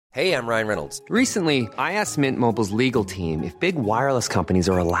Hey, I'm Ryan Reynolds. Recently, I asked Mint Mobile's legal team if big wireless companies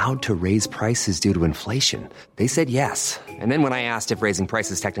are allowed to raise prices due to inflation. They said yes. And then when I asked if raising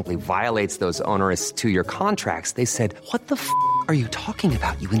prices technically violates those onerous two-year contracts, they said, "What the f*** are you talking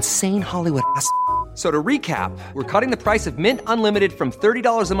about, you insane Hollywood ass?" So to recap, we're cutting the price of Mint Unlimited from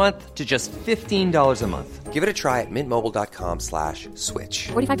 $30 a month to just $15 a month. Give it a try at mintmobile.com/switch.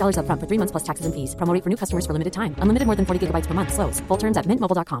 $45 up front for 3 months plus taxes and fees. Promo rate for new customers for limited time. Unlimited more than 40 gigabytes per month. Slows full terms at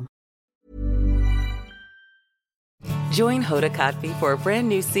mintmobile.com. Join Hoda Kotb for a brand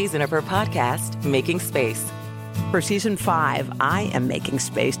new season of her podcast, Making Space. For season 5, I am making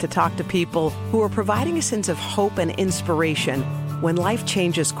space to talk to people who are providing a sense of hope and inspiration when life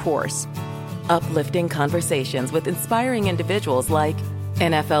changes course. Uplifting conversations with inspiring individuals like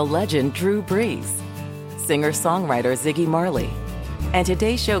NFL legend Drew Brees, singer-songwriter Ziggy Marley, and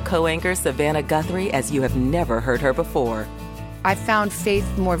Today's Show co-anchor Savannah Guthrie as you have never heard her before. I found faith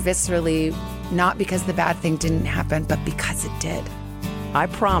more viscerally, not because the bad thing didn't happen, but because it did. I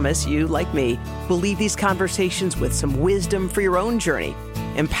promise you, like me, will leave these conversations with some wisdom for your own journey,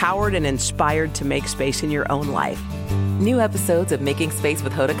 empowered and inspired to make space in your own life. New episodes of Making Space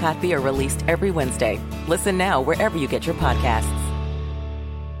with Hoda Kotb are released every Wednesday. Listen now wherever you get your podcasts.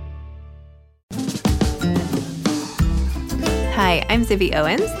 Hi, I'm Zibby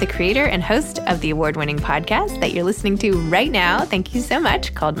Owens, the creator and host of the award-winning podcast that you're listening to right now. Thank you so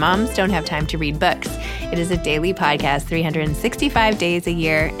much, called Moms Don't Have Time to Read Books. It is a daily podcast, 365 days a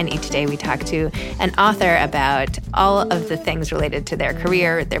year, and each day we talk to an author about all of the things related to their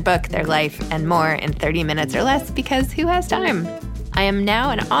career, their book, their life, and more in 30 minutes or less, because who has time? I am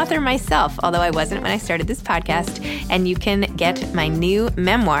now an author myself, although I wasn't when I started this podcast, and you can get my new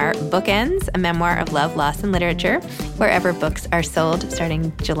memoir, Bookends, a memoir of love, loss, and literature, wherever books are sold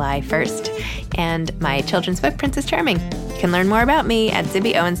starting July 1st, and my children's book, Princess Charming. You can learn more about me at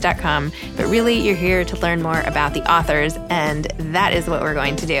zibbyowens.com, but really you're here to learn more about the authors, and that is what we're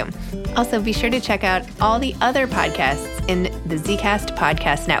going to do. Also, be sure to check out all the other podcasts in the Zcast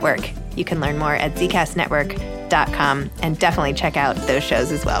Podcast Network. You can learn more at zcastnetwork.com and definitely check out those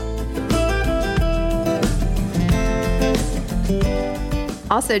shows as well.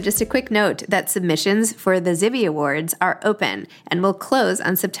 Also, just a quick note that submissions for the Zibby Awards are open and will close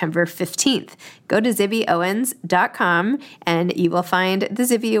on September 15th. Go to zibbyowens.com and you will find the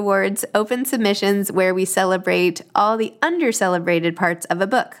Zibby Awards open submissions where we celebrate all the under-celebrated parts of a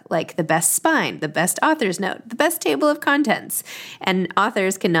book, like the best spine, the best author's note, the best table of contents. And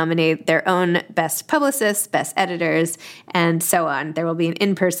authors can nominate their own best publicists, best editors, and so on. There will be an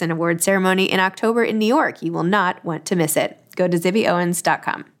in-person award ceremony in October in New York. You will not want to miss it. Go to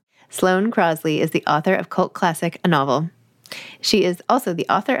zibbyowens.com. Sloane Crosley is the author of cult classic A Novel. She is also the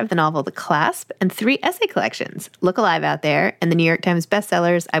author of the novel The Clasp and 3 essay collections, Look Alive Out There, and the New York Times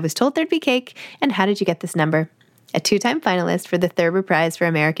bestsellers I Was Told There'd Be Cake and How Did You Get This Number? A 2-time finalist for the Thurber Prize for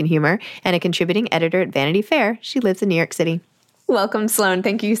American Humor and a contributing editor at Vanity Fair, she lives in New York City. Welcome, Sloane.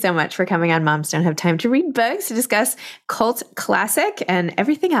 Thank you so much for coming on Moms Don't Have Time to Read Books to discuss cult classic and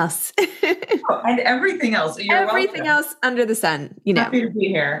everything else. And everything else. Everything else under the sun, you know. Happy to be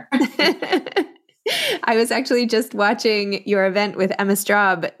here. I was actually just watching your event with Emma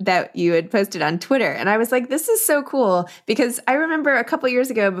Straub that you had posted on Twitter. And I was like, this is so cool, because I remember a couple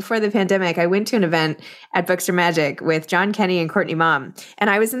years ago before the pandemic, I went to an event at Bookstore Magic with John Kenny and Courtney Mom. And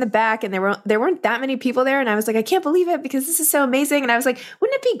I was in the back and there weren't that many people there. And I was like, I can't believe it, because this is so amazing. And I was like,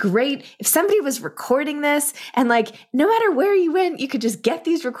 wouldn't it be great if somebody was recording this and like, no matter where you went, you could just get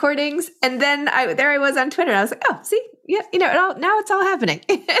these recordings. And then there I was on Twitter and I was like, oh, see, yeah, now it's all happening.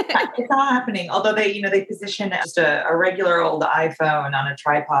 It's all happening. Although they position just a regular old iPhone on a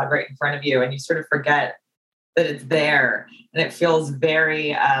tripod right in front of you, and you sort of forget that it's there. And it feels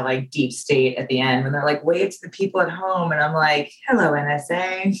very like deep state at the end when they're like, wave to the people at home. And I'm like, hello,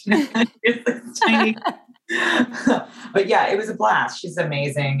 NSA. It's this tiny. But yeah, it was a blast. She's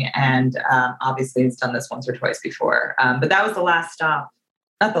amazing. And obviously has done this once or twice before. But that was the last stop.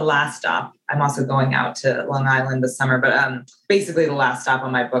 Not the last stop. I'm also going out to Long Island this summer, but basically the last stop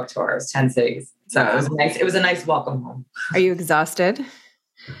on my book tour. It was 10 cities. So it was nice. It was a nice welcome home. Are you exhausted?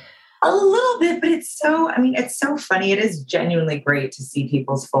 A little bit, but it's so funny. It is genuinely great to see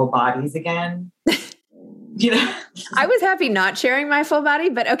people's full bodies again. I was happy not sharing my full body,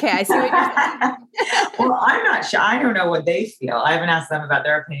 but okay, I see what you're saying. Well, I'm not sure. I don't know what they feel. I haven't asked them about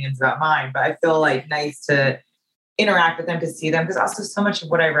their opinions about mine, but I feel like nice to interact with them, to see them, because also so much of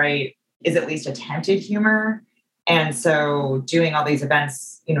what I write is at least attempted humor. And so doing all these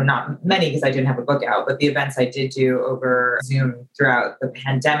events, not many because I didn't have a book out, but the events I did do over Zoom throughout the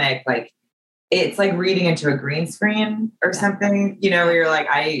pandemic, like it's like reading into a green screen or something, you know, where you're like,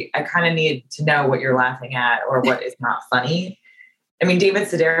 I kind of need to know what you're laughing at or what is not funny. I mean, David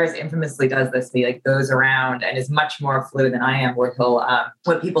Sedaris infamously does this. He like goes around and is much more fluid than I am, where he'll,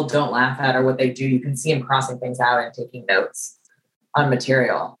 what people don't laugh at or what they do, you can see him crossing things out and taking notes on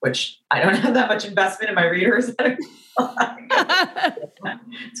material, which I don't have that much investment in my readers.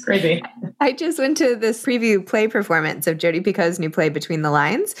 It's crazy. I just went to this preview play performance of Jodi Picoult's new play Between the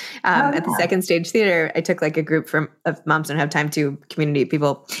Lines at the Second Stage Theater. I took like a group of Moms Don't Have Time to community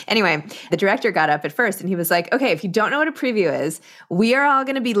people. Anyway, the director got up at first and he was like, okay, if you don't know what a preview is, we are all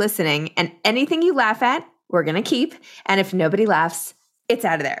going to be listening, and anything you laugh at, we're going to keep. And if nobody laughs, it's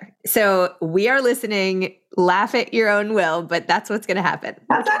out of there. So we are listening, laugh at your own will, but that's what's going to happen.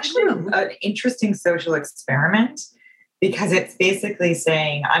 That's actually an interesting social experiment, because it's basically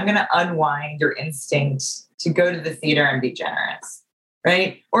saying, I'm going to unwind your instinct to go to the theater and be generous,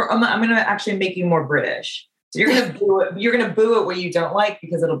 right? Or I'm going to actually make you more British. So you're going to boo it what you don't like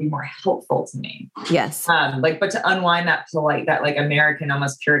because it'll be more helpful to me. Yes. But to unwind that like American,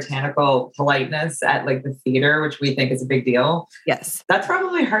 almost puritanical politeness at like the theater, which we think is a big deal. Yes. That's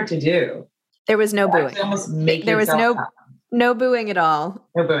probably hard to do. There was no booing. There was no booing at all.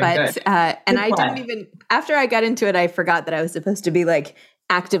 No booing. But, good. And I didn't even, after I got into it, I forgot that I was supposed to be like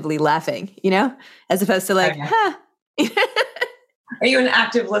actively laughing, you know, as opposed to like, huh. Are you an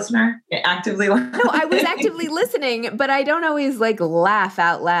active listener? Actively? No, I was actively listening, but I don't always like laugh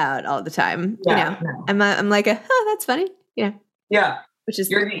out loud all the time. Yeah, you know, no. I'm like, that's funny. Yeah. Yeah. Which is,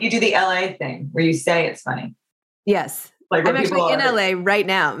 you do the LA thing where you say it's funny. Yes. Like I'm actually in LA right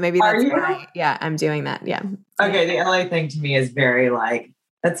now. Maybe that's why. Yeah, I'm doing that. Yeah. Okay. The LA thing to me is very like,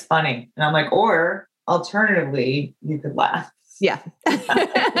 that's funny. And I'm like, or alternatively, you could laugh. Yeah.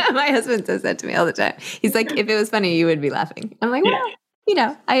 My husband says that to me all the time. He's like, if it was funny, you would be laughing. I'm like, well, you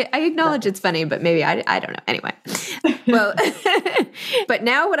know, I acknowledge it's funny, but maybe I don't know. Anyway. Well, but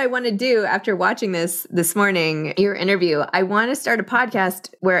now what I want to do after watching this morning, your interview, I want to start a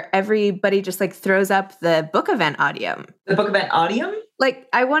podcast where everybody just like throws up the book event audio. The book event audio? Like,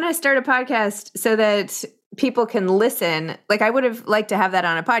 I want to start a podcast so that people can listen. Like, I would have liked to have that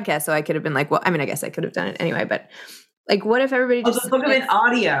on a podcast. So I could have been like, well, I mean, I guess I could have done it anyway, but like, what if everybody just... the book event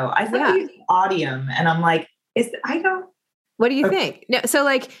audio. I thought you used audium, and I'm like, what do you think? No, so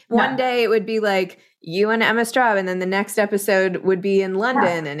like one day it would be like you and Emma Straub, and then the next episode would be in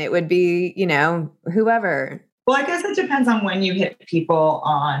London, and it would be, you know, whoever. Well, I guess it depends on when you hit people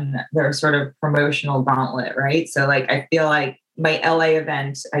on their sort of promotional gauntlet, right? So like, I feel like my LA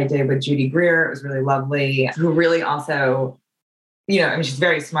event I did with Judy Greer, it was really lovely, who really also, you know, I mean, she's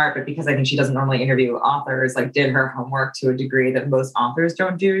very smart, but because I think she doesn't normally interview authors, like did her homework to a degree that most authors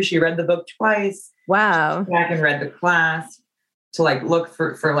don't do. She read the book twice. Wow. Back and read the class to like look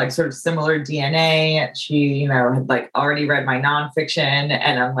for like sort of similar DNA. She, you know, had like already read my nonfiction,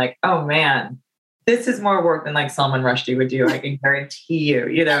 and I'm like, oh man, this is more work than like Salman Rushdie would do. I can guarantee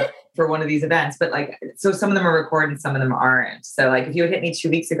you know, for one of these events. But like, so some of them are recorded, some of them aren't. So like, if you had hit me 2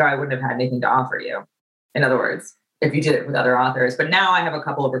 weeks ago, I wouldn't have had anything to offer you. In other words, if you did it with other authors. But now I have a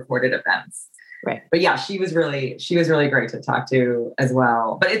couple of recorded events. Right. But yeah, she was really great to talk to as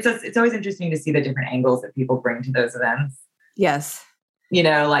well. But it's always interesting to see the different angles that people bring to those events. Yes. You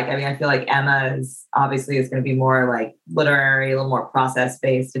know, like, I mean, I feel like Emma's obviously is going to be more like literary, a little more process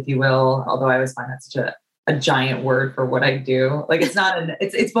based, if you will. Although I always find that such a giant word for what I do. Like, it's not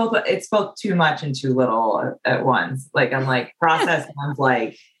it's both too much and too little at once. Like, I'm like, process sounds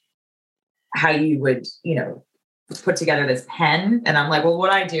like how you would, you know, put together this pen. And I'm like, well,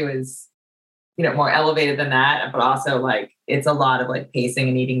 what I do is, you know, more elevated than that, but also like, it's a lot of like pacing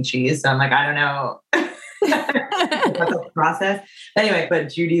and eating cheese. So I'm like, I don't know what the process. Anyway, but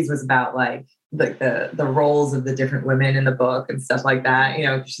Judy's was about like the roles of the different women in the book and stuff like that. You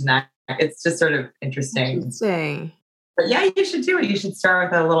know, she's not, it's just sort of interesting. But yeah, you should do it. You should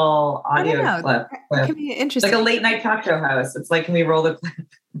start with a little audio clip. It could be interesting. Like a late night talk show host. It's like, can we roll the clip?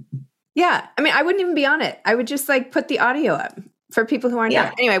 Yeah. I mean, I wouldn't even be on it. I would just like put the audio up for people who aren't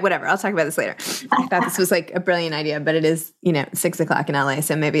there. Anyway, whatever. I'll talk about this later. I thought this was like a brilliant idea, but it is, you know, 6:00 in LA.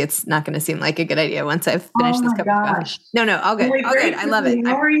 So maybe it's not going to seem like a good idea once I've finished this cup of coffee. No, all good. All good. I love it.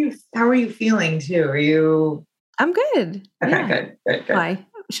 How are you feeling too? Are you? I'm good. Okay, yeah. Good. Why?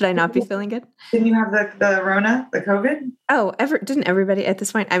 Should I not be feeling good? Didn't you have the Rona, the COVID? Oh, didn't everybody at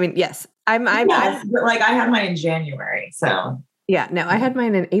this point? I mean, yes. Yes, but like I had mine in January, so. Yeah, no, I had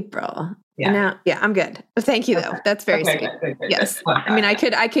mine in April. Yeah. Now, I'm good. Thank you, though. That's very sweet. Good. Yes. I mean, I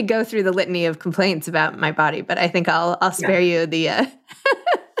could go through the litany of complaints about my body, but I think I'll spare you the.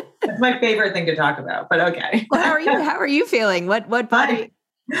 That's my favorite thing to talk about, but okay. Well, how are you feeling? What body?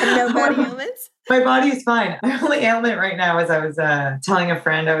 No body ailments? My body is fine. My only ailment right now is I was telling a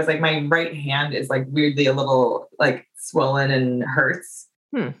friend, I was like, my right hand is like weirdly a little like swollen and hurts.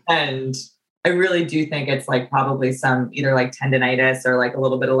 And I really do think it's like probably some either like tendonitis or like a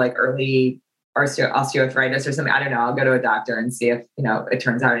little bit of like early osteoarthritis or something. I don't know. I'll go to a doctor and see if, it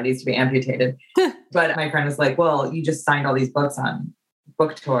turns out it needs to be amputated. But my friend was like, well, you just signed all these books on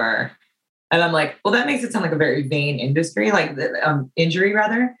book tour. And I'm like, well, that makes it sound like a very vain industry, like injury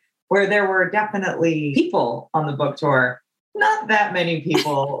rather, where there were definitely people on the book tour, not that many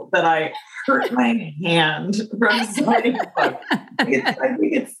people that I hurt my hand from signing a book. I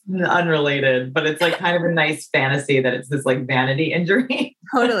think it's unrelated, but it's like kind of a nice fantasy that it's this like vanity injury.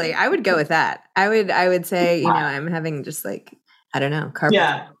 Totally. I would go with that. I would say, I'm having just like, I don't know,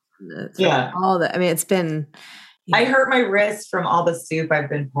 carpal. Yeah. All the, I mean, it's been. I hurt my wrist from all the soup I've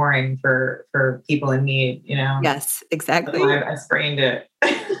been pouring for people in need, Yes, exactly. I sprained it.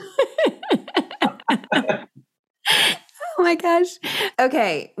 Oh my gosh.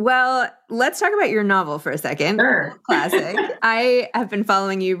 Okay. Well, let's talk about your novel for a second. Sure. Classic. I have been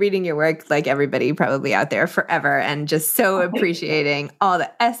following you, reading your work like everybody probably out there forever, and just so appreciating all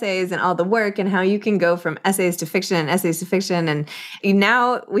the essays and all the work and how you can go from essays to fiction and essays to fiction. And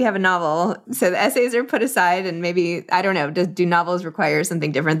now we have a novel. So the essays are put aside, and maybe, I don't know, do novels require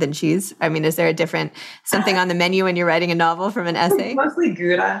something different than cheese? I mean, is there something on the menu when you're writing a novel from an essay? Mostly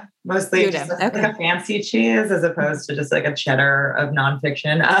Gouda. Mostly Gouda. just like a fancy cheese as opposed to just like a cheddar of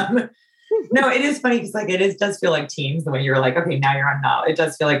nonfiction. No, it is funny because like it does feel like teams when you're like, okay, now you're on now. It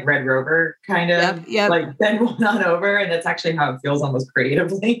does feel like Red Rover kind of like then one on over. And that's actually how it feels almost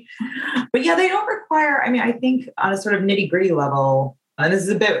creatively. But yeah, they don't require, I think on a sort of nitty gritty level, and this is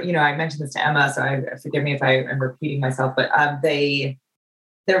a bit, I mentioned this to Emma, so forgive me if I am repeating myself, but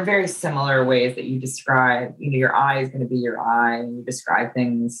they're very similar ways that you describe, your eye is going to be your eye, and you describe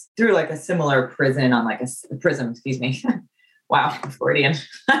things through like a similar prism on like a prism, excuse me. Wow, Freudian.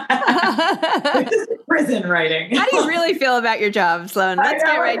 Prison writing. How do you really feel about your job, Sloane? Let's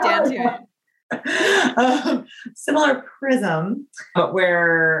get right down to it. Similar prism, but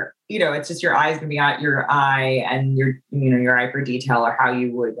where, it's just your eyes going to be at your eye, and your eye for detail, or how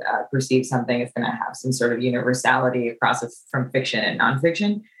you would perceive something is going to have some sort of universality across from fiction and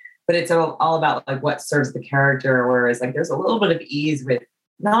nonfiction. But it's all about like what serves the character, whereas like there's a little bit of ease with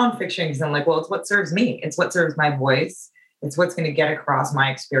nonfiction because I'm like, well, it's what serves me. It's what serves my voice. It's what's going to get across my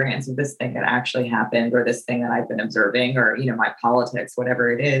experience of this thing that actually happened, or this thing that I've been observing, or, my politics,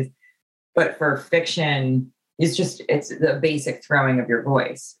 whatever it is. But for fiction, it's the basic throwing of your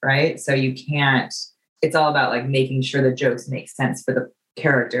voice, right? So it's all about like making sure the jokes make sense for the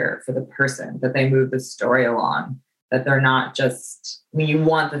character, for the person, that they move the story along, that they're not just, you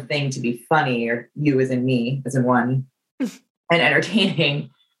want the thing to be funny, or you as in me, as in one, and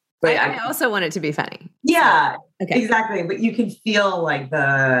entertaining. But I also want it to be funny. Yeah, so, okay. Exactly. But you can feel like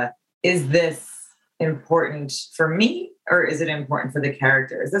is this important for me, or is it important for the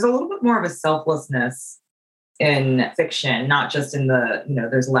characters? There's a little bit more of a selflessness in fiction, not just in the,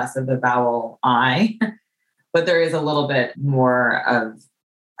 there's less of the vowel I, but there is a little bit more of,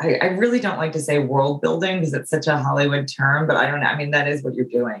 I really don't like to say world building because it's such a Hollywood term, but that is what you're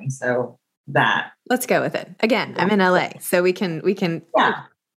doing. So that. Let's go with it. Again, I'm in LA, so we can.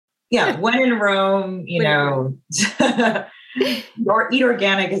 Yeah, when in Rome, or eat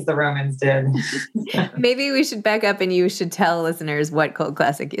organic as the Romans did. Maybe we should back up and you should tell listeners what Cold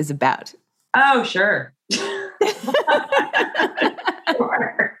Classic is about. Oh, sure. Sure.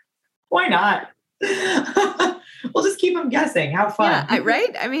 Why not? We'll just keep them guessing. How fun. Yeah,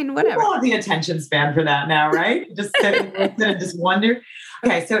 right? Whatever. We'll have the attention span for that now, right? Just sit and listen and just wonder.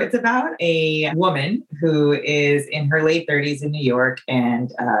 Okay, so it's about a woman who is in her late 30s in New York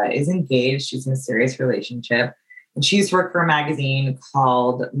and is engaged. She's in a serious relationship. And she used to work for a magazine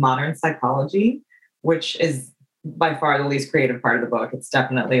called Modern Psychology, which is by far the least creative part of the book. It's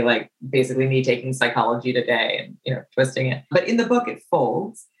definitely like basically me taking psychology today and, twisting it. But in the book, it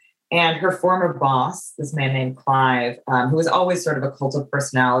folds. And her former boss, this man named Clive, who was always sort of a cult of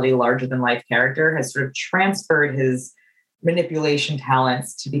personality, larger than life character, has sort of transferred his manipulation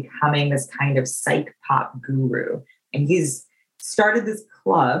talents to becoming this kind of psych pop guru. And he's started this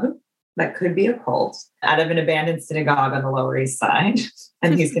club that could be a cult out of an abandoned synagogue on the Lower East Side.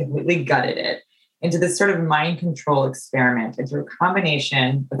 And he's completely gutted it into this sort of mind control experiment, into a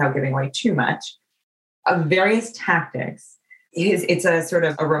combination, without giving away too much, of various tactics. It's a sort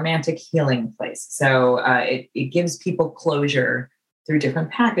of a romantic healing place. So it gives people closure through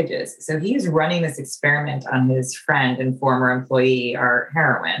different packages. So he's running this experiment on his friend and former employee, our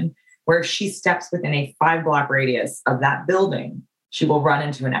heroine, where she steps within a 5-block radius of that building, she will run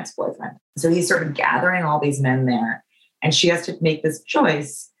into an ex-boyfriend. So he's sort of gathering all these men there, and she has to make this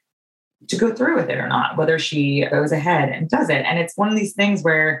choice to go through with it or not, whether she goes ahead and does it. And it's one of these things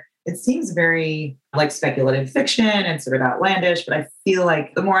where it seems very like speculative fiction and sort of outlandish, but I feel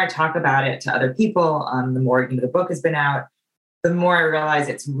like the more I talk about it to other people, the more the book has been out, the more I realize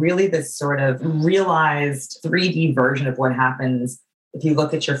it's really this sort of realized 3D version of what happens if you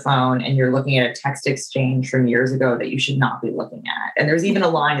look at your phone and you're looking at a text exchange from years ago that you should not be looking at. And there's even a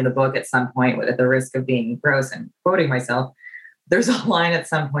line in the book at some point, at the risk of being gross and quoting myself, there's a line at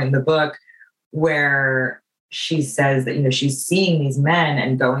some point in the book where she says that, she's seeing these men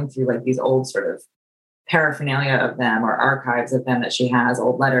and going through like these old sort of paraphernalia of them or archives of them that she has,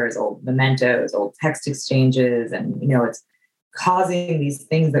 old letters, old mementos, old text exchanges. And, it's causing these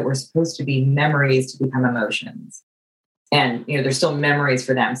things that were supposed to be memories to become emotions. And, they're still memories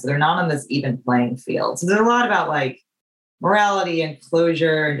for them. So they're not on this even playing field. So there's a lot about like morality and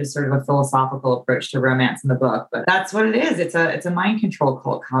closure and just sort of a philosophical approach to romance in the book. But that's what it is. It's a mind control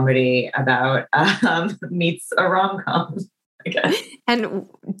cult comedy about meets a rom-com, I guess. And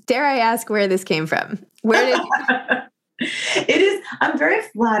dare I ask where this came from? Where did It is, I'm very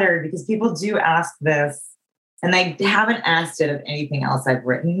flattered because people do ask this and they haven't asked it of anything else I've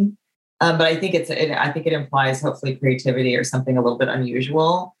written. But I think I think it implies hopefully creativity or something a little bit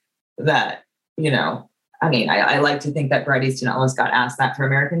unusual that, I like to think that Bret Easton Ellis got asked that for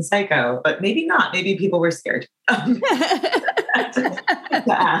American Psycho, but maybe not. Maybe people were scared to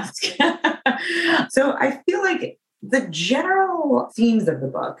ask. So I feel like the general themes of the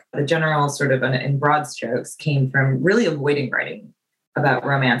book, the general sort of in broad strokes, came from really avoiding writing about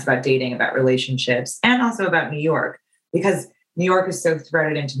romance, about dating, about relationships, and also about New York, because New York is so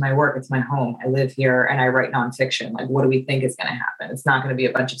threaded into my work. It's my home. I live here and I write nonfiction. Like, what do we think is going to happen? It's not going to be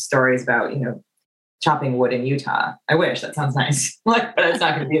a bunch of stories about, chopping wood in Utah. I wish. That sounds nice. But it's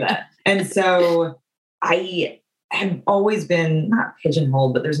not going to be that. And so I have always been not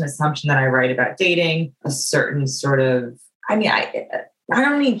pigeonholed, but there's an assumption that I write about dating, a certain sort of, I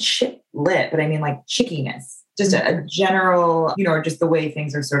don't mean chick lit, but I mean like chickiness. Just a general, just the way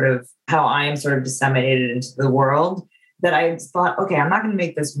things are sort of how I am sort of disseminated into the world, that I thought, okay, I'm not going to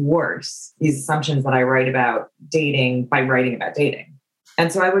make this worse, these assumptions that I write about dating by writing about dating.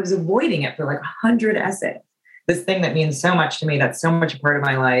 And so I was avoiding it for like 100 essays. This thing that means so much to me, that's so much a part of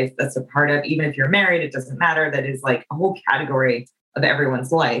my life, that's a part of, even if you're married, it doesn't matter, that is like a whole category of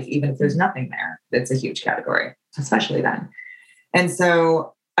everyone's life, even if there's nothing there. It's a huge category, especially then. And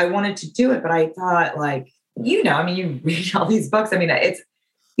so I wanted to do it, but I thought you read all these books.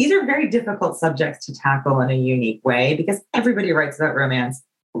 These are very difficult subjects to tackle in a unique way because everybody writes about romance.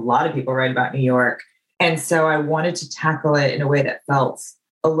 A lot of people write about New York. And so I wanted to tackle it in a way that felt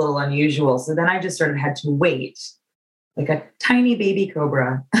a little unusual. So then I just sort of had to wait like a tiny baby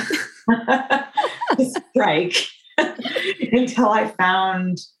cobra to strike until I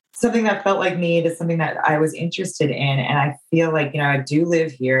found something that felt like me, to something that I was interested in. And I feel like, I do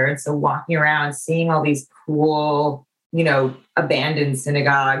live here. And so walking around, seeing all these cool, abandoned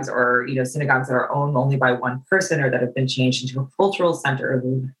synagogues or, synagogues that are owned only by one person or that have been changed into a cultural center,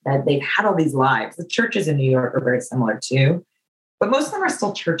 that they've had all these lives. The churches in New York are very similar too, but most of them are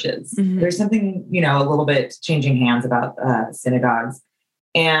still churches. Mm-hmm. There's something, a little bit changing hands about synagogues.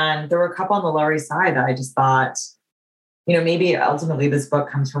 And there were a couple on the Lower East Side that I just thought, maybe ultimately this book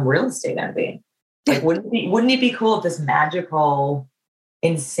comes from real estate envy. Like, wouldn't it be cool if this magical,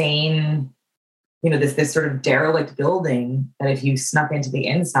 insane, this sort of derelict building that if you snuck into the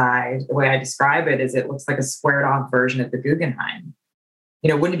inside, the way I describe it is it looks like a squared off version of the Guggenheim.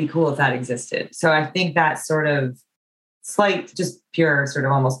 Wouldn't it be cool if that existed? So I think that sort of slight, just pure sort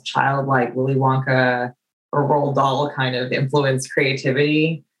of almost childlike Willy Wonka or Roald Dahl kind of influence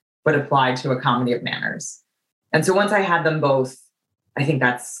creativity, but applied to a comedy of manners. And so once I had them both, I think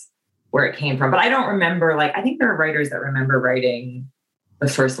that's where it came from. But I don't remember, I think there are writers that remember writing the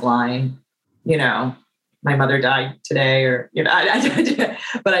first line, my mother died today, or,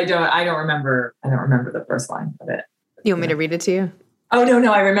 but I don't remember the first line of it. You want me to read it to you? Oh,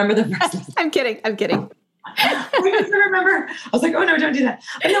 no, I remember the first line. I'm kidding. I just remember, I was like, oh no, don't do that.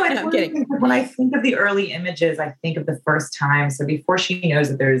 But no, I'm kidding. When I think of the early images, I think of the first time. So before she knows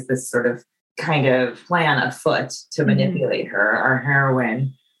that there's this sort of kind of plan afoot to manipulate her, our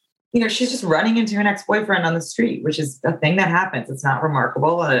heroine, she's just running into an ex-boyfriend on the street, which is a thing that happens. It's not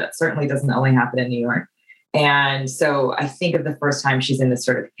remarkable. It certainly doesn't only happen in New York. And so I think of the first time she's in this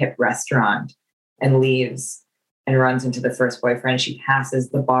sort of hip restaurant and leaves and runs into the first boyfriend. She passes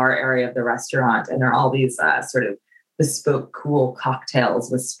the bar area of the restaurant, and there are all these sort of bespoke, cool cocktails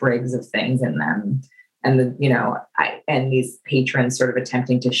with sprigs of things in them. and and these patrons sort of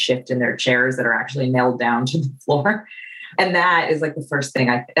attempting to shift in their chairs that are actually nailed down to the floor. And that is like the first thing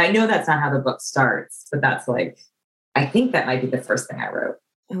I know that's not how the book starts, but that's like, I think that might be the first thing I wrote.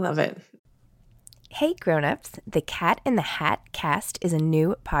 I love it. Hey grown-ups, the Cat in the Hat cast is a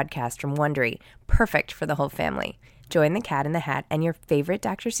new podcast from Wondery, perfect for the whole family. Join the Cat in the Hat and your favorite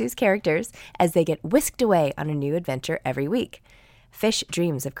Dr. Seuss characters as they get whisked away on a new adventure every week. Fish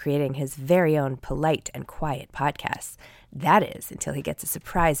dreams of creating his very own polite and quiet podcasts. That is, until he gets a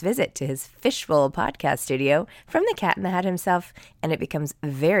surprise visit to his Fishbowl podcast studio from the Cat in the Hat himself, and it becomes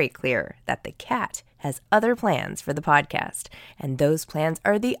very clear that the cat has other plans for the podcast, and those plans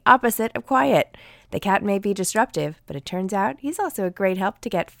are the opposite of quiet. The cat may be disruptive, but it turns out he's also a great help to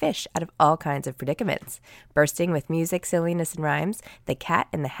get Fish out of all kinds of predicaments. Bursting with music, silliness, and rhymes, the Cat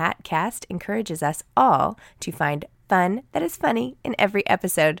in the Hat cast encourages us all to find fun that is funny in every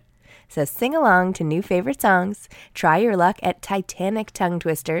episode. So sing along to new favorite songs, try your luck at Titanic tongue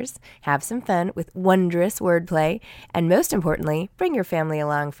twisters, have some fun with wondrous wordplay, and most importantly, bring your family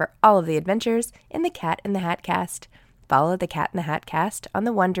along for all of the adventures in the Cat in the Hat cast. Follow the Cat in the Hat cast on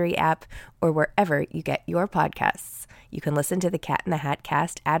the Wondery app or wherever you get your podcasts. You can listen to the Cat in the Hat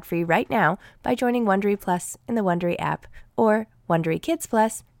cast ad-free right now by joining Wondery Plus in the Wondery app or Wondery Kids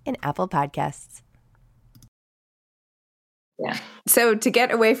Plus in Apple Podcasts. Yeah. So to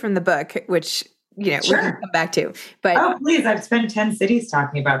get away from the book, which, we can come back to, but please, I've spent 10 cities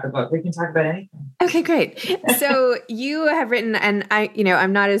talking about the book. We can talk about anything. Okay, great. So you have written, and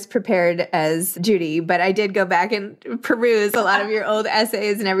I'm not as prepared as Judy, but I did go back and peruse a lot of your old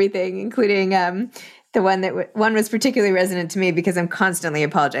essays and everything, including the one was particularly resonant to me because I'm constantly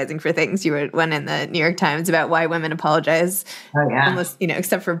apologizing for things. You wrote one in the New York Times about why women apologize. Oh, yeah. Almost,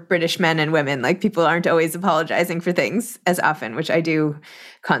 except for British men and women, like people aren't always apologizing for things as often, which I do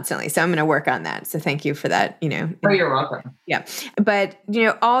constantly. So I'm going to work on that. So thank you for that, Oh, you're welcome. Yeah. But,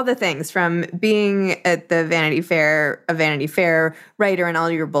 all the things from being at the Vanity Fair, a Vanity Fair writer and all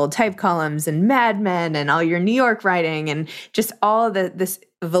your bold type columns and Mad Men and all your New York writing and just all of this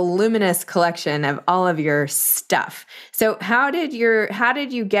voluminous collection of all of your stuff. So how did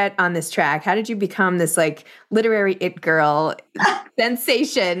you get on this track? How did you become this like literary it girl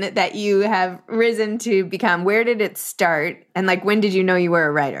sensation that you have risen to become? Where did it start? And like, when did you know you were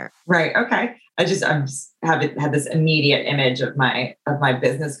a writer? Right. Okay. I just had this immediate image of my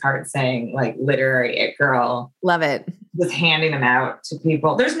business card saying like literary it girl. Love it. Just handing them out to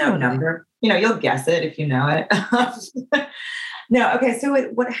people. There's no number. You'll guess it if you know it. No, okay. So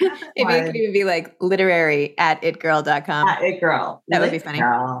what happened Maybe it could even be like literary at itgirl.com. At itgirl. That would be funny.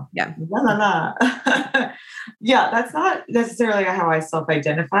 Girl. Yeah. La, la, la. Yeah, that's not necessarily how I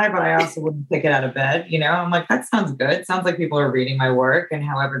self-identify, but I also wouldn't pick it out of bed. I'm like, that sounds good. Sounds like people are reading my work, and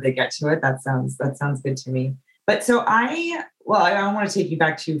however they get to it, that sounds good to me. But so I don't want to take you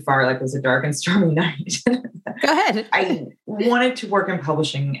back too far. Like it was a dark and stormy night. Go ahead. I wanted to work in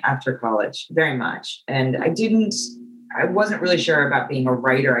publishing after college very much. And I wasn't really sure about being a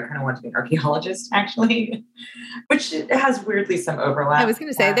writer. I kind of wanted to be an archaeologist, actually, which has weirdly some overlap. I was going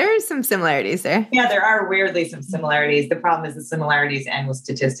to say, there are some similarities there. Yeah, there are weirdly some similarities. The problem is the similarities end with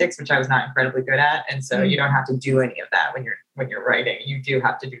statistics, which I was not incredibly good at. And so you don't have to do any of that when you're writing. You do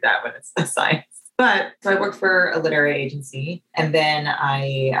have to do that when it's a science. But so I worked for a literary agency, and then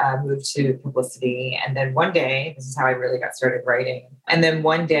I moved to publicity. And then one day, this is how I really got started writing. And then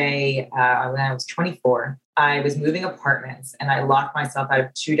one day, when I was 24, I was moving apartments, and I locked myself out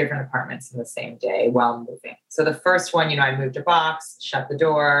of 2 different apartments in the same day while moving. So the first one, I moved a box, shut the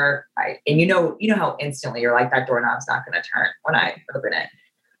door, and you know how instantly you're like, that doorknob's not going to turn when I open it.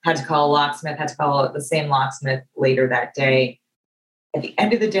 Had to call a locksmith. Had to call the same locksmith later that day. At the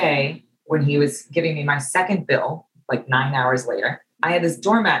end of the day, when he was giving me my second bill, like 9 hours later, I had this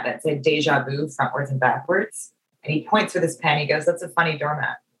doormat that said deja vu frontwards and backwards. And he points with his pen. He goes, "That's a funny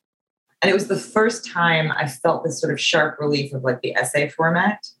doormat." And it was the first time I felt this sort of sharp relief of like the essay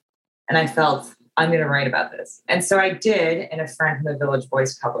format. And I felt, I'm going to write about this. And so I did, and a friend from the Village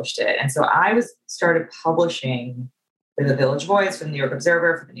Voice published it. And so I started publishing for the Village Voice, for the New York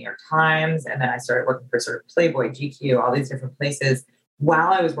Observer, for the New York Times. And then I started working for sort of Playboy, GQ, all these different places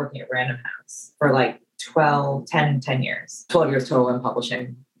while I was working at Random House for like 10 years, 12 years total in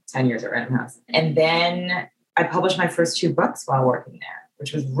publishing, 10 years at Random House. And then I published my first 2 books while working there,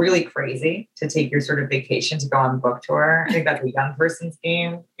 which was really crazy to take your sort of vacation to go on book tour. I think that's a young person's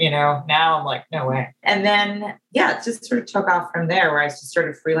game. Now I'm like, no way. And then, it just sort of took off from there, where I just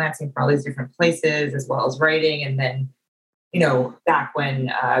started freelancing for all these different places as well as writing. And then, back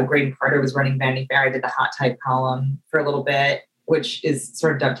when Graydon Carter was running Vanity Fair, I did the hot type column for a little bit, which is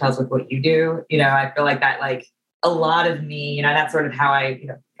sort of dovetails with what you do. You know, I feel like that, like a lot of me, you know, that's sort of how I, you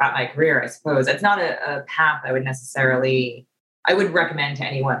know, got my career, I suppose. It's not a path I would recommend to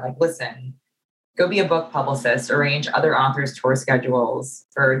anyone. Like, listen, go be a book publicist, arrange other authors' tour schedules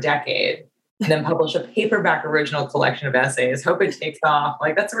for a decade, and then publish a paperback original collection of essays. Hope it takes off.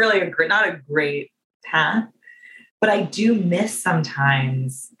 Like, that's really not a great path. But I do miss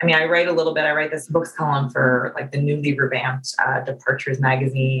sometimes. I mean, I write a little bit. I write this books column for like the newly revamped Departures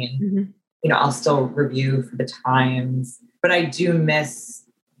magazine. Mm-hmm. You know, I'll still review for the Times, but I do miss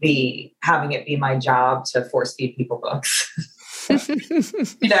having it be my job to force feed people books.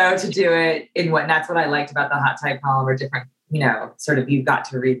 You know, to do it and that's what I liked about the Hot Type column, or different, you know, sort of, you've got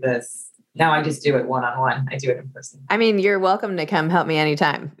to read this. Now I just do it one-on-one. I do it in person. I mean, you're welcome to come help me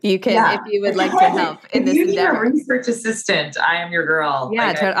anytime. You can, if you would like to help in this endeavor. If you need a research assistant, I am your girl.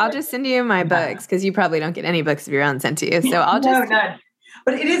 Yeah, I'll just send you my books, because you probably don't get any books of your own sent to you. So I'll just... No, none.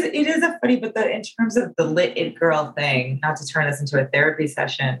 But it is a funny, but in terms of the lit it girl thing, not to turn this into a therapy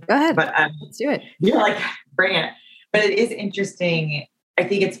session. Go ahead. But let's do it. You're like, bring it. But it is interesting. I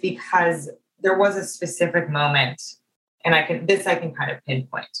think it's because there was a specific moment, and I can kind of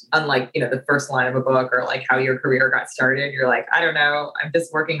pinpoint, unlike, you know, the first line of a book or like how your career got started. You're like, I don't know, I'm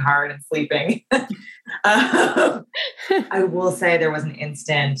just working hard and sleeping. I will say there was an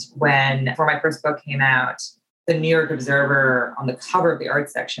instant when, before my first book came out, the New York Observer, on the cover of the art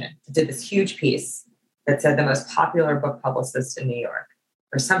section, did this huge piece that said the most popular book publicist in New York,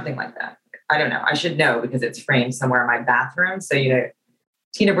 or something like that. I don't know. I should know because it's framed somewhere in my bathroom. So, you know,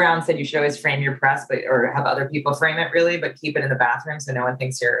 Tina Brown said you should always frame your press, or have other people frame it, really, but keep it in the bathroom so no one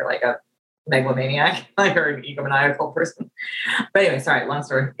thinks you're like a megalomaniac, like, or an egomaniacal person. But anyway, sorry, long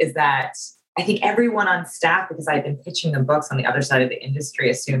story, is that I think everyone on staff, because I had been pitching them books on the other side of the industry,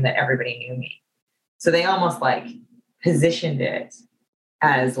 assumed that everybody knew me. So they almost like positioned it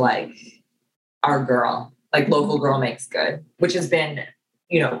as like our girl, like local girl makes good, which has been,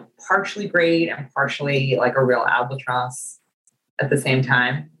 you know, partially great and partially like a real albatross at the same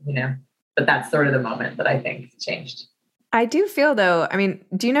time, you know, but that's sort of the moment that I think changed. I do feel though, I mean,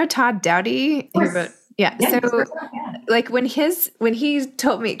 do you know Todd Dowdy? Yeah. So like when he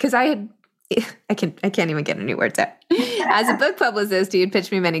told me, cause I can't even get any words out. As a book publicist, he had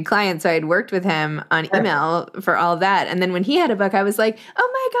pitched me many clients. So I had worked with him on email for all of that. And then when he had a book, I was like,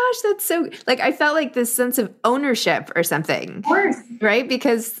 oh my gosh, that's so, like, I felt like this sense of ownership or something. Of course. Right?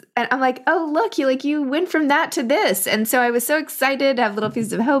 Because I'm like, oh, look, you went from that to this. And so I was so excited to have little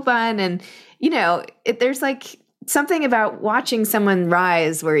pieces of hope on. And, you know, there's like something about watching someone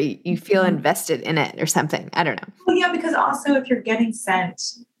rise where you feel invested in it or something. I don't know. Well, yeah, because also if you're getting sent,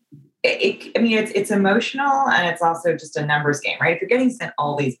 it's emotional, and it's also just a numbers game, right? If you're getting sent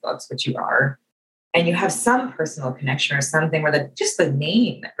all these books, which you are, and you have some personal connection or something where just the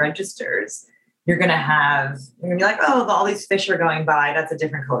name that registers, you're going to be like, oh, all these fish are going by. That's a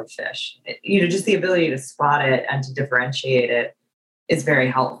different colored fish. You know, just the ability to spot it and to differentiate it is very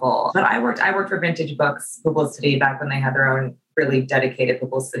helpful. But I worked for Vintage Books Publicity back when they had their own really dedicated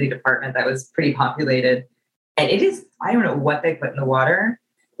publicity department that was pretty populated. And it is, I don't know what they put in the water.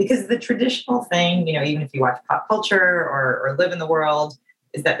 Because the traditional thing, you know, even if you watch pop culture or live in the world,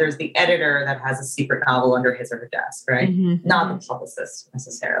 is that there's the editor that has a secret novel under his or her desk, right? Mm-hmm. Not the publicist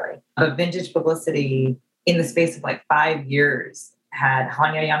necessarily. But Vintage Publicity, in the space of like 5 years, had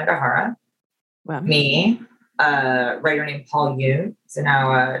Hanya Yanagihara, me, a writer named Paul Yoon, so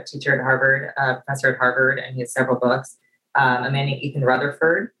now a teacher at Harvard, professor at Harvard, and he has several books. A man named Ethan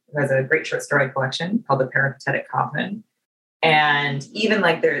Rutherford, who has a great short story collection called The Peripatetic Coffin. And even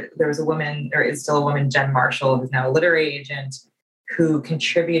like there was a woman, or is still a woman, Jen Marshall, who's now a literary agent, who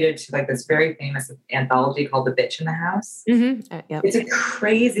contributed to like this very famous anthology called The Bitch in the House. Mm-hmm. Yep. It's a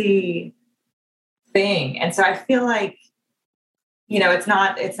crazy thing. And so I feel like, you know, it's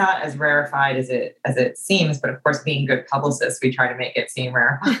not as rarefied as it seems, but of course, being good publicists, we try to make it seem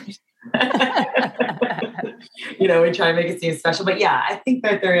rarefied. You know, we try to make it seem special. But yeah, I think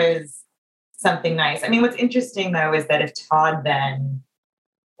that there is something nice. I mean, what's interesting though is that if Todd then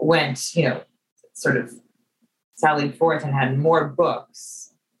went, you know, sort of sallied forth and had more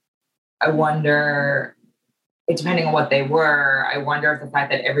books, I wonder, depending on what they were, I wonder if the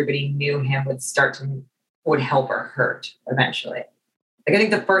fact that everybody knew him would help or hurt eventually. Like, I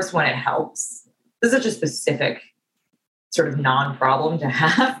think the first one, it helps. This is such a specific sort of non-problem to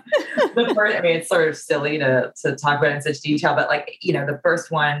have. The first, I mean, it's sort of silly to talk about in such detail, but like, you know, the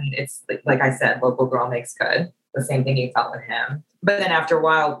first one, it's like I said, local girl makes good. The same thing you felt with him. But then after a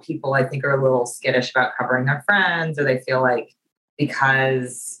while, people, I think, are a little skittish about covering their friends, or they feel like,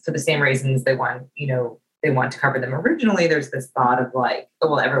 because for the same reasons they want, you know, they want to cover them originally, there's this thought of like, oh,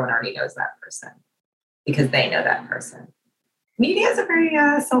 well, everyone already knows that person because they know that person. Media is a very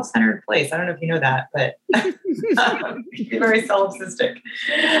self-centered place. I don't know if you know that, but very solipsistic.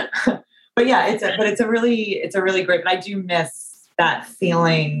 But yeah, it's a really great. But I do miss that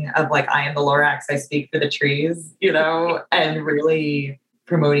feeling of like I am the Lorax, I speak for the trees, and really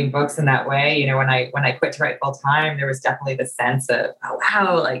promoting books in that way. When I quit to write full time, there was definitely the sense of, oh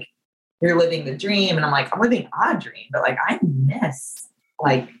wow, like you're living the dream, and I'm like, I'm living a dream, but like I miss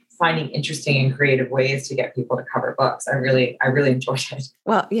like finding interesting and creative ways to get people to cover books. I really enjoyed it.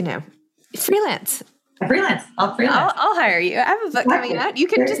 Well, freelance. I'll freelance. I'll hire you. I have a book coming out. You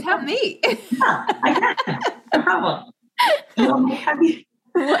can just help me. Yeah, I can. No problem.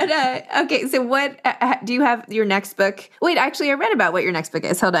 Okay, so what do you have your next book? Wait, actually, I read about what your next book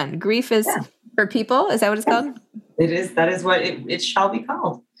is. Hold on. Grief is for People. Is that what it's called? It is. That is what it shall be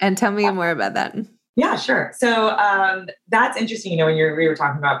called. And tell me more about that. Yeah, sure. So that's interesting. When we were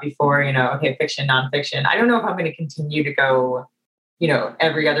talking about before, okay, fiction, nonfiction. I don't know if I'm going to continue to go,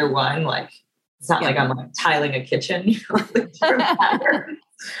 every other one. Like, it's not like I'm like tiling a kitchen.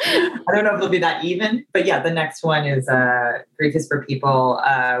 I don't know if it'll be that even, but yeah, the next one is Grief is for People,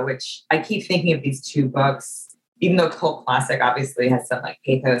 which I keep thinking of these two books, even though cult classic obviously has some like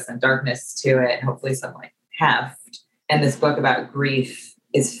pathos and darkness to it, and hopefully some like heft. And this book about grief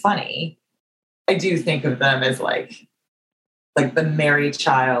is funny. I do think of them as like the merry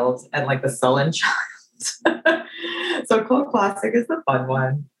child and like the sullen child. So cult classic is the fun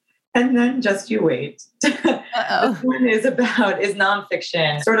one. And then Just You Wait. This one is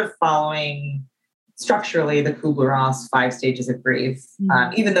nonfiction, sort of following structurally the Kubler-Ross 5 stages of grief.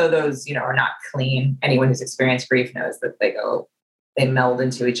 Even though those, are not clean. Anyone who's experienced grief knows that they meld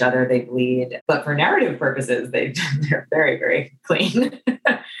into each other, they bleed. But for narrative purposes, they're very, very clean.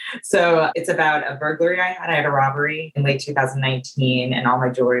 So it's about a burglary I had a robbery in late 2019, and all my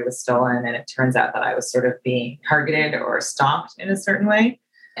jewelry was stolen. And it turns out that I was sort of being targeted or stalked in a certain way.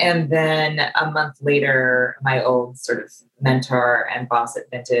 And then a month later, my old sort of mentor and boss at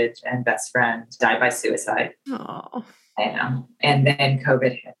Vintage and best friend died by suicide. Oh, I know. And then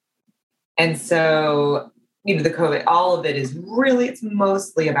COVID hit. And so, the COVID, all of it is really, it's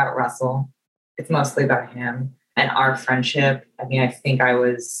mostly about Russell. It's mostly about him and our friendship. I mean, I think I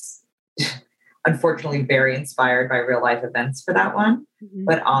was unfortunately very inspired by real life events for that one.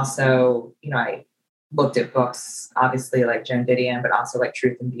 But also, I looked at books, obviously like Joan Didion, but also like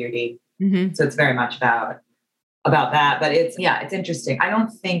Truth and Beauty. So it's very much about that. But it's interesting. I don't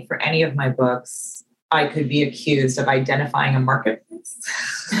think for any of my books, I could be accused of identifying a marketplace.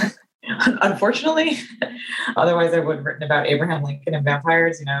 Unfortunately. Otherwise I would have written about Abraham Lincoln and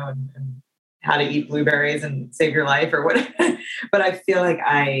vampires, and how to eat blueberries and save your life or whatever. But I feel like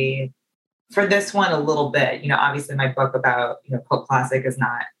for this one a little bit, obviously my book about, cult classic is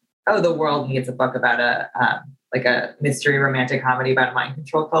not, the world needs a book about a mystery romantic comedy about a mind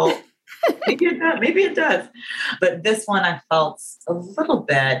control cult. Maybe it does. But this one I felt a little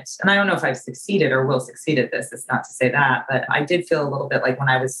bit, and I don't know if I've succeeded or will succeed at this. It's not to say that, but I did feel a little bit like when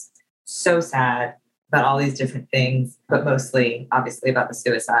I was so sad about all these different things, but mostly obviously about the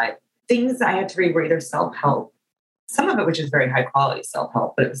suicide. Things I had to read were either self-help, some of it which is very high quality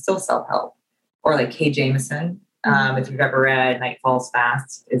self-help, but it was still self-help, or like Kay Jameson. If you've ever read Night Falls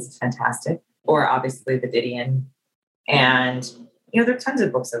Fast, is fantastic. Or obviously the Didion. And, there are tons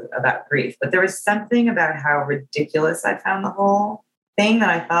of books about grief, but there was something about how ridiculous I found the whole thing that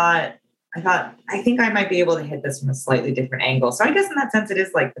I think I might be able to hit this from a slightly different angle. So I guess in that sense, it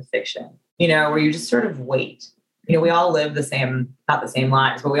is like the fiction, where you just sort of wait. We all live not the same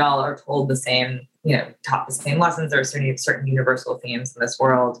lives, but we all are told the same, taught the same lessons. There are certain universal themes in this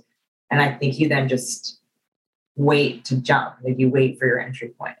world. And I think you then just wait to jump. Like you wait for your entry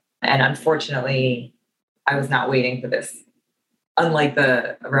point. And unfortunately, I was not waiting for this. Unlike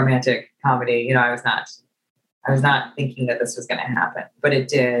the romantic comedy, I was not thinking that this was going to happen, but it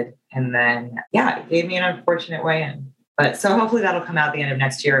did. And then, it gave me an unfortunate way in. But so hopefully that'll come out the end of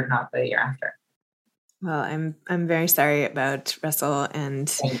next year, if not the year after. Well, I'm very sorry about Russell, and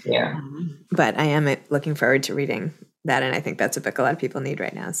thank you. But I am looking forward to reading that, and I think that's a book a lot of people need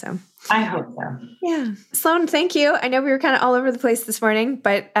right now. So I hope so. Yeah, Sloane, thank you. I know we were kind of all over the place this morning,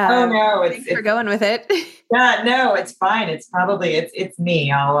 but thanks for going with it. Yeah, no, it's fine. It's probably it's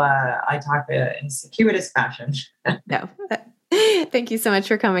me. I talk in circuitous fashion. No, thank you so much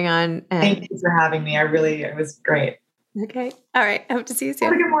for coming on. Thank you for having me. It was great. Okay, all right. I hope to see you soon.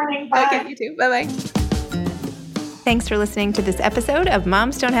 Have a good morning. Bye. Okay, you too. Bye bye. Thanks for listening to this episode of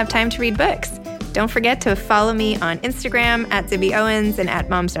Moms Don't Have Time to Read Books. Don't forget to follow me on Instagram at Zibby Owens and at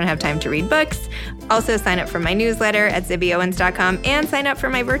Moms Don't Have Time to Read Books. Also sign up for my newsletter at zibbyowens.com and sign up for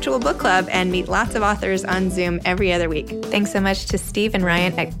my virtual book club and meet lots of authors on Zoom every other week. Thanks so much to Steve and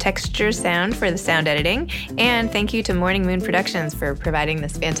Ryan at Texture Sound for the sound editing. And thank you to Morning Moon Productions for providing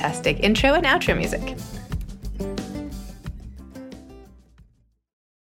this fantastic intro and outro music.